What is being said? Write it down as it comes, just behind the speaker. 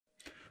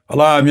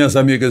Olá, minhas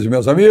amigas e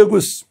meus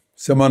amigos,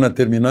 semana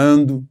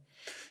terminando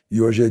e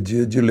hoje é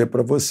dia de ler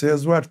para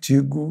vocês o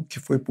artigo que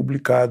foi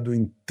publicado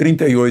em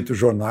 38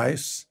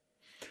 jornais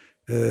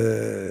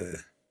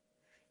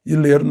e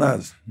ler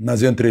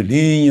nas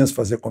entrelinhas,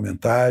 fazer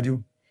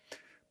comentário,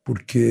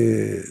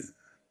 porque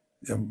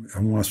é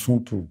um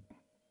assunto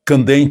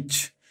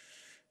candente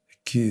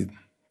que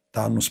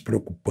está nos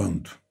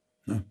preocupando,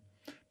 né?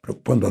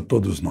 Preocupando a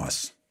todos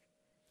nós.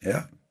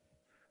 É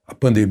a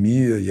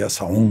pandemia e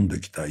essa onda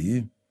que está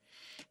aí,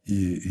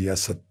 e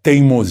essa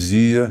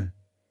teimosia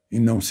em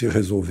não se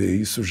resolver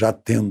isso, já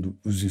tendo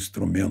os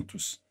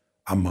instrumentos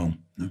à mão,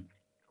 né?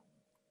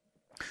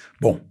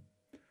 Bom,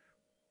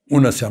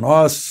 una-se a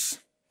nós,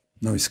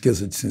 não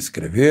esqueça de se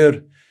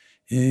inscrever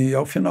e,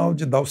 ao final,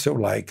 de dar o seu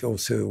like ou o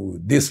seu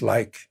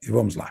dislike, e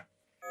vamos lá.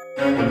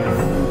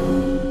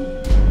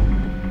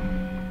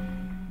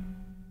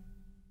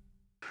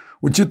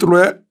 O título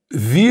é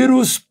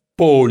Vírus,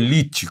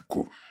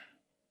 político.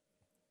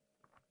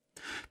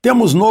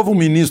 Temos novo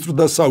ministro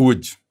da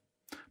Saúde,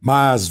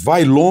 mas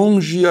vai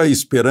longe a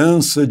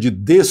esperança de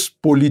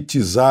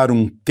despolitizar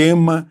um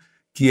tema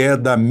que é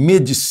da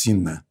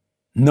medicina,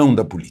 não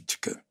da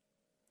política.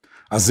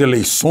 As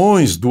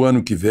eleições do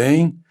ano que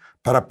vem,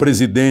 para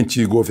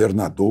presidente e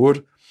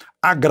governador,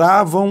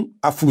 agravam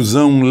a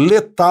fusão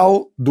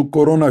letal do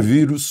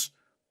coronavírus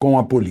com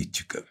a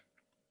política.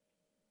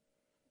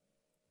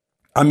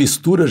 A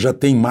mistura já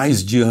tem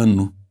mais de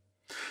ano.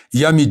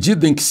 E à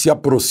medida em que se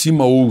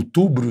aproxima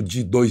outubro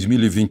de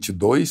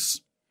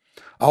 2022,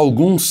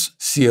 alguns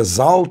se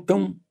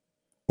exaltam,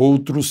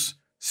 outros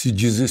se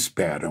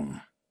desesperam.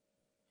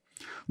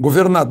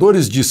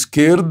 Governadores de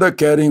esquerda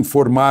querem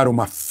formar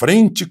uma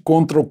frente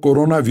contra o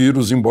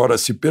coronavírus, embora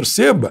se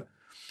perceba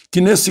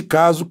que, nesse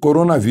caso,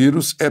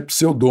 coronavírus é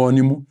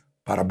pseudônimo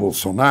para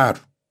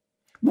Bolsonaro.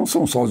 Não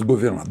são só os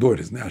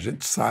governadores, né? A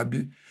gente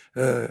sabe...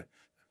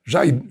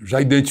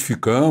 Já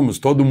identificamos,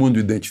 todo mundo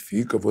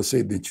identifica, você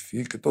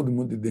identifica, todo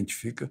mundo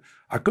identifica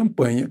a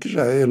campanha que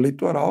já é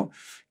eleitoral,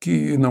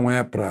 que não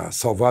é para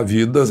salvar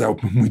vidas, é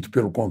muito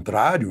pelo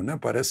contrário, né?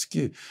 Parece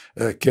que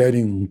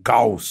querem um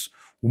caos,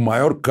 o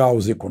maior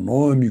caos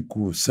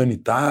econômico,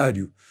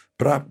 sanitário,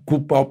 para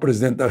culpar o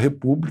presidente da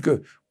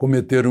República,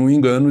 cometer um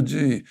engano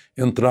de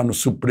entrar no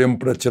Supremo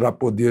para tirar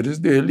poderes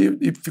dele,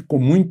 e ficou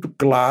muito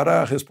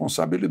clara a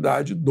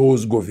responsabilidade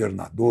dos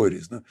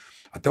governadores, né?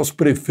 Até os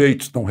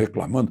prefeitos estão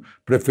reclamando,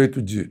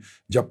 prefeito de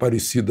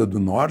Aparecida do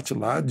Norte,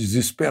 lá,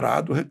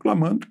 desesperado,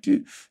 reclamando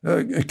que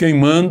quem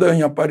manda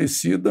em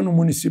Aparecida, no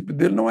município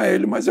dele, não é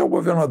ele, mas é o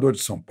governador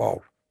de São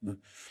Paulo, né?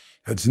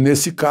 Quer dizer,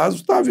 nesse caso,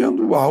 está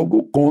havendo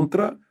algo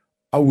contra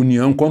a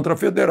União, contra a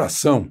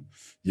Federação.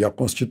 E a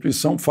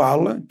Constituição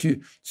fala que,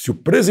 se o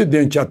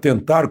presidente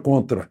atentar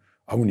contra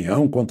a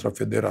União, contra a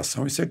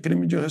Federação, isso é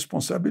crime de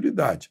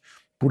responsabilidade.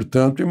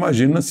 Portanto,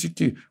 imagina-se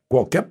que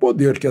qualquer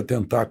poder que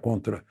atentar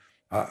contra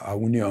a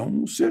União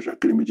não seja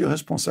crime de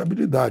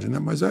responsabilidade, né?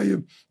 Mas aí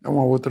é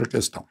uma outra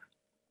questão.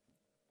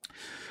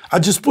 A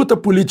disputa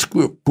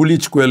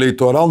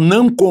político-eleitoral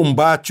não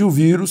combate o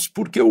vírus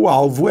porque o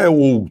alvo é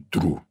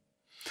outro.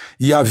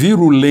 E a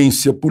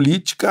virulência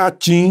política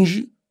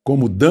atinge,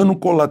 como dano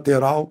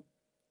colateral,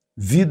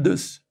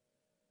 vidas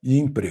e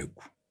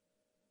emprego.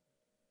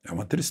 É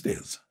uma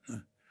tristeza,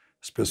 né?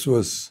 As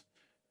pessoas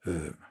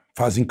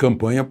fazem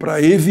campanha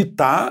para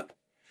evitar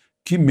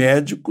que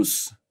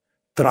médicos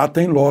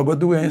tratem logo a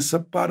doença,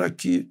 para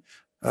que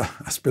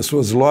as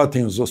pessoas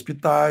lotem os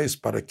hospitais,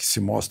 para que se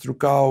mostre o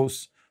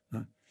caos,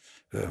 né?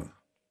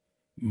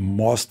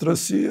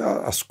 Mostra-se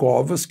as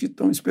covas que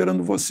estão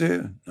esperando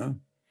você, né?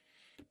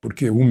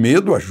 Porque o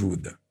medo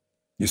ajuda,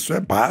 isso é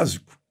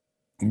básico,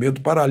 o medo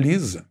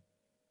paralisa.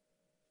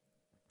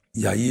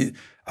 E aí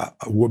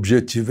o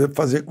objetivo é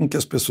fazer com que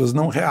as pessoas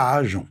não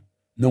reajam,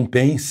 não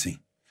pensem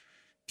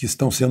que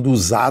estão sendo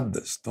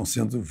usadas, estão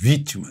sendo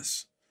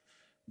vítimas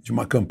de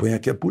uma campanha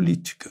que é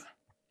política.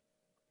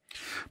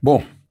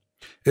 Bom,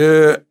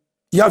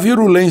 e a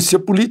virulência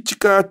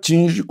política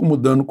atinge como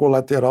dano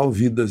colateral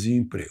vidas e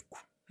emprego.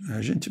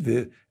 A gente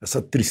vê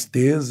essa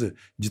tristeza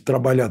de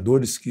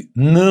trabalhadores que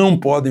não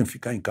podem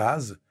ficar em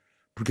casa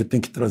porque tem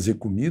que trazer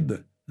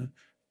comida, né,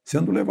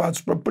 sendo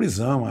levados para a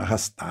prisão,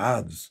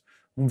 arrastados,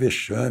 um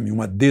vexame,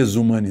 uma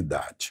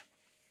desumanidade.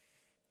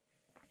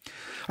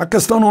 A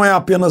questão não é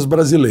apenas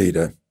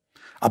brasileira.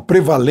 A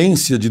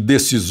prevalência de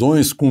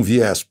decisões com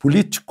viés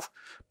político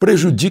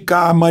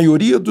prejudica a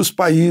maioria dos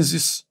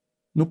países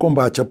no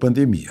combate à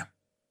pandemia.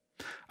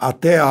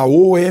 Até a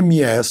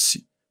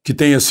OMS, que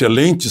tem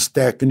excelentes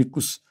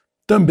técnicos,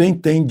 também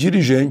tem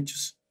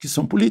dirigentes que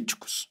são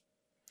políticos.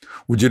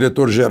 O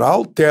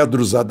diretor-geral,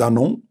 Tedros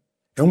Adhanom,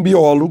 é um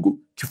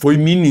biólogo que foi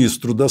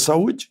ministro da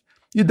Saúde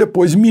e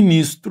depois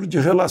ministro de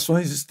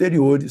Relações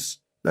Exteriores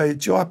da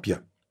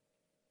Etiópia.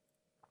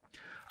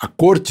 A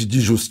Corte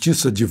de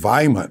Justiça de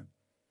Weimar,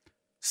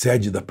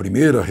 sede da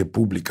Primeira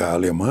República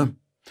Alemã,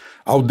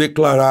 ao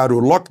declarar o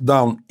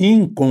lockdown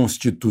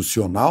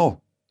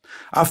inconstitucional,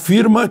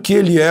 afirma que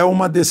ele é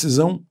uma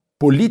decisão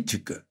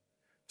política,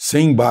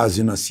 sem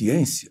base na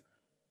ciência.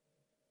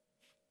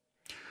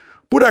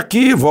 Por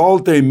aqui,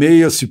 volta e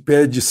meia, se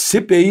pede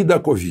CPI da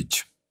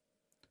Covid,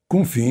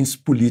 com fins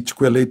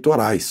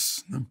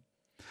político-eleitorais, né?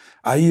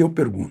 Aí eu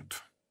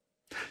pergunto,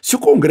 se o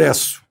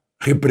Congresso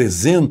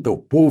representa o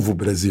povo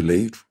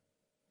brasileiro,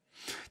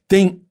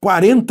 tem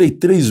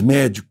 43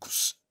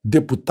 médicos,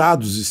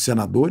 deputados e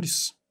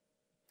senadores,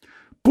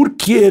 por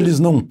que eles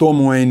não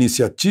tomam a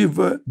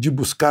iniciativa de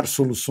buscar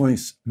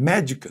soluções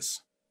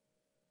médicas?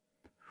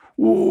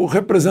 O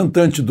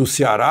representante do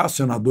Ceará, o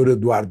senador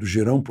Eduardo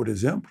Girão, por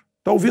exemplo,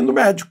 está ouvindo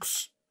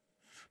médicos,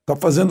 está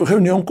fazendo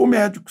reunião com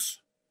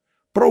médicos,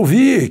 para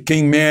ouvir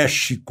quem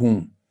mexe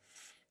com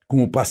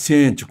o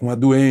paciente, com a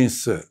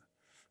doença,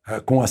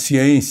 com a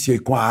ciência e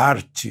com a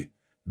arte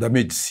da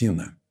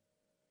medicina.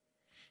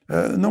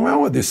 Não é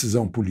uma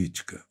decisão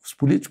política. Os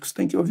políticos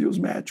têm que ouvir os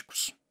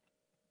médicos.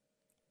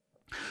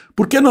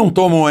 Por que não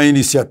tomam a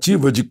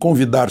iniciativa de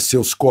convidar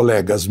seus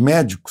colegas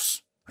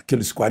médicos,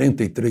 aqueles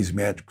 43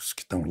 médicos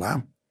que estão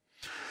lá,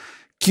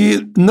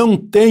 que não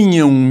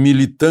tenham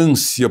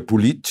militância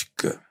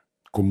política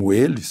como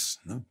eles,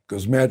 né? Porque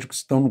os médicos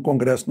estão no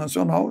Congresso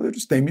Nacional,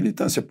 eles têm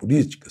militância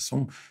política,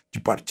 são de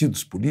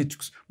partidos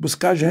políticos,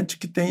 buscar gente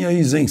que tenha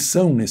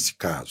isenção nesse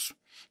caso,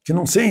 que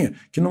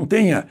não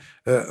tenha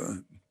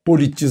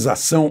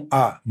politização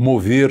a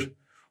mover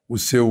o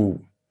seu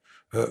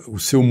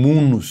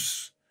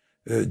munus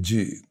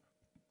de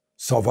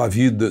salvar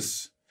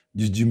vidas,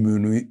 de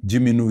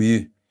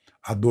diminuir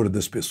a dor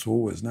das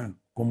pessoas, né?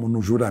 Como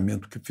no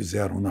juramento que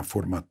fizeram na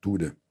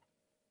formatura.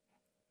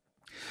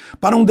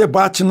 Para um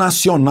debate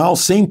nacional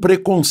sem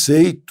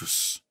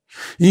preconceitos,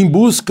 em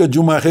busca de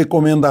uma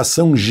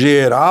recomendação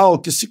geral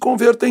que se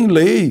converta em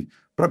lei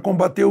para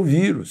combater o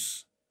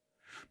vírus.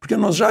 Porque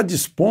nós já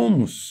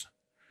dispomos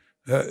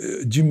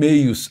de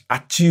meios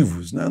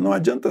ativos, né? Não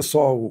adianta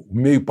só o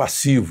meio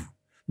passivo.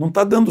 Não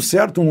está dando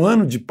certo um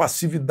ano de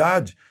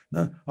passividade,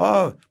 né?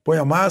 Põe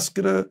a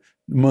máscara,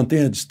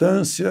 mantém a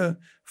distância,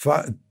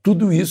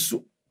 tudo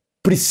isso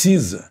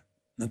precisa,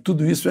 né?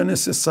 Tudo isso é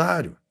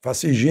necessário,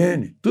 faça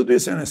higiene, tudo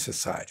isso é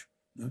necessário,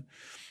 né?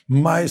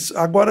 Mas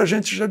agora a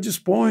gente já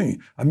dispõe,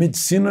 a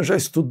medicina já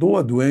estudou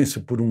a doença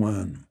por um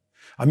ano,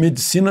 a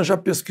medicina já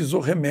pesquisou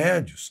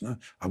remédios, né?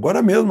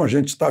 Agora mesmo a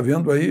gente está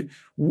vendo aí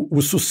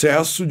o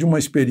sucesso de uma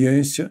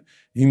experiência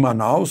em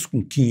Manaus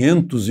com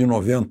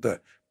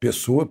 590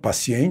 pessoas,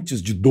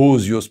 pacientes de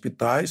 12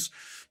 hospitais.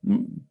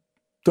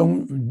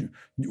 Então,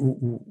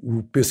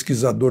 o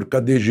pesquisador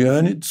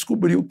Cadegiani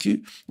descobriu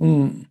que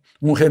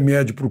um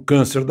remédio para o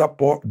câncer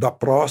da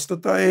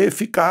próstata é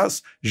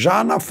eficaz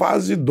já na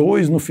fase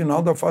 2, no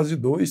final da fase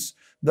 2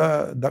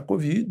 da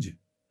Covid.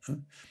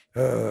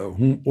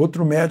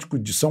 Outro médico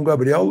de São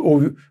Gabriel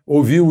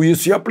ouviu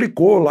isso e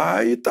aplicou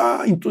lá e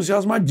está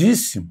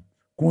entusiasmadíssimo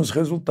com os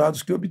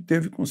resultados que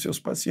obteve com seus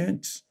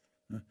pacientes.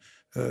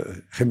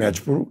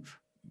 Remédio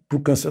para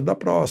o câncer da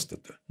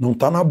próstata. Não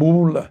está na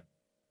bula.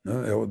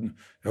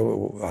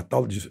 A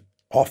tal de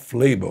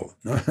off-label,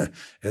 né?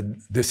 É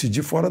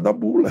decidir fora da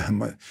bula,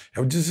 mas é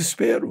o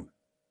desespero.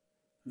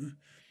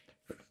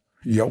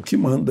 E é o que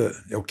manda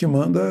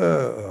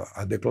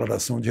a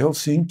Declaração de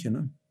Helsinki,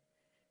 né?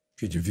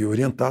 Que devia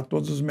orientar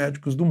todos os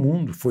médicos do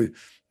mundo. Foi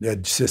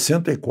de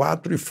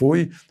 64 e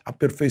foi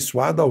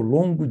aperfeiçoada ao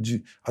longo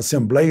de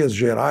assembleias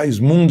gerais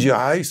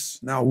mundiais,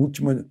 né? A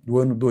última do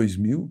ano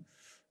 2000,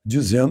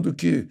 dizendo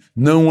que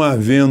não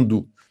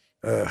havendo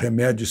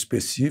remédio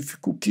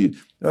específico que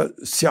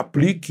se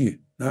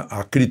aplique, né,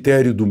 a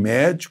critério do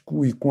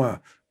médico e com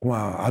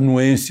a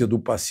anuência do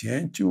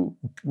paciente o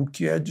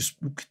que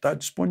está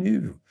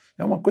disponível.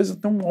 É uma coisa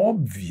tão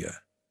óbvia,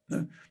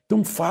 né,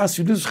 tão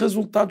fácil, e os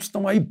resultados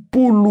estão aí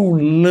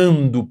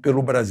pululando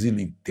pelo Brasil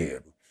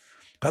inteiro.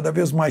 Cada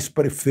vez mais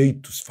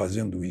prefeitos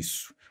fazendo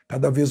isso,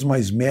 cada vez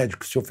mais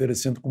médicos se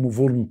oferecendo como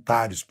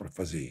voluntários para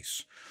fazer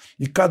isso.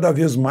 E cada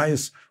vez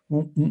mais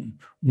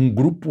um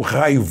grupo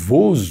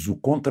raivoso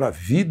contra a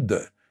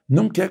vida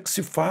não quer que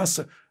se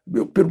faça.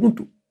 Eu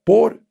pergunto,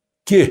 por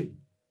quê?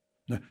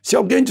 Se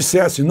alguém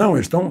dissesse, não,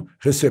 eles estão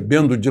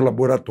recebendo de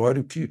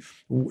laboratório que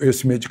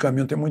esse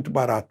medicamento é muito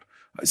barato,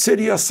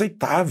 seria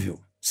aceitável.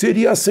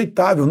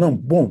 Não,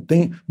 bom,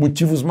 tem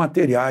motivos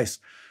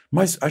materiais,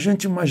 mas a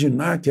gente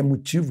imaginar que é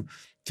motivo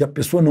que a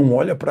pessoa não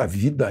olha para a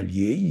vida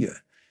alheia,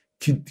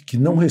 que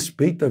não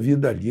respeita a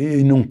vida alheia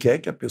e não quer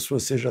que a pessoa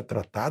seja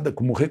tratada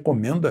como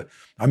recomenda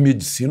a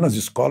medicina, as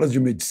escolas de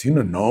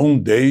medicina, não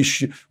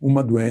deixe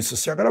uma doença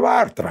se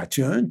agravar,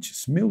 trate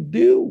antes. Meu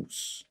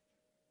Deus!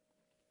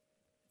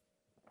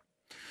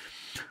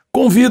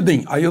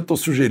 Convidem, aí eu estou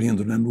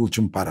sugerindo, né, no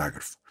último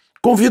parágrafo,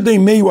 convidem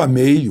meio a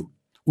meio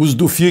os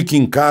do fique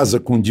em casa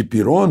com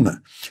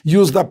dipirona e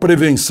os da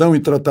prevenção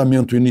e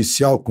tratamento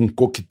inicial com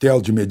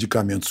coquetel de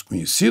medicamentos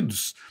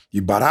conhecidos e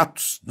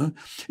baratos, né?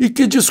 E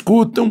que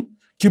discutam,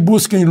 que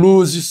busquem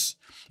luzes,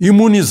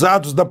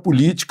 imunizados da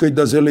política e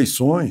das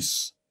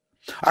eleições.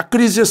 A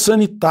crise é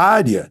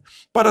sanitária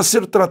para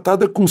ser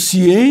tratada com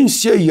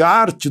ciência e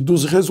arte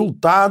dos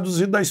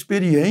resultados e da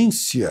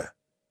experiência.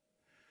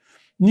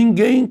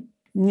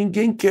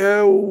 Ninguém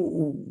quer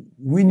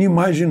o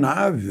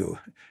inimaginável.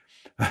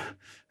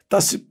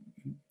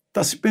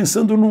 está se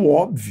pensando no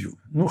óbvio,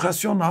 no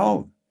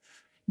racional.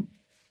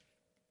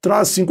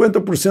 Traz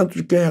 50%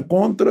 de quem é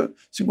contra,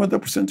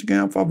 50% de quem é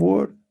a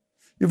favor.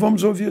 E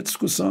vamos ouvir a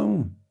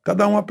discussão.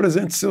 Cada um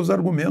apresente seus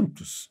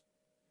argumentos.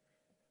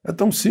 É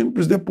tão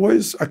simples.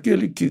 Depois,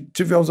 aquele que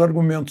tiver os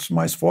argumentos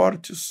mais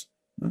fortes,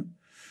 né,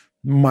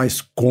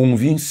 mais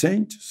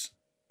convincentes,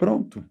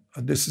 pronto,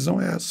 a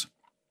decisão é essa.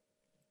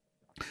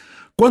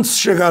 Quantos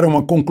chegaram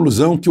à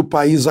conclusão que o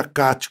país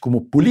acate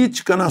como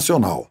política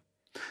nacional,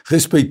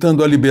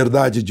 respeitando a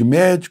liberdade de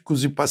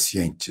médicos e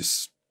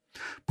pacientes?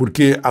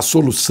 Porque a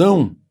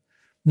solução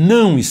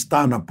não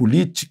está na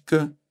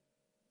política,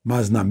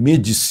 mas na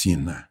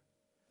medicina.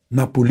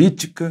 Na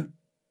política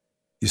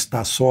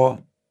está só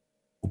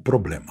o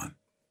problema.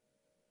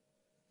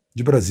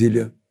 De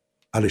Brasília,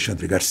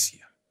 Alexandre Garcia.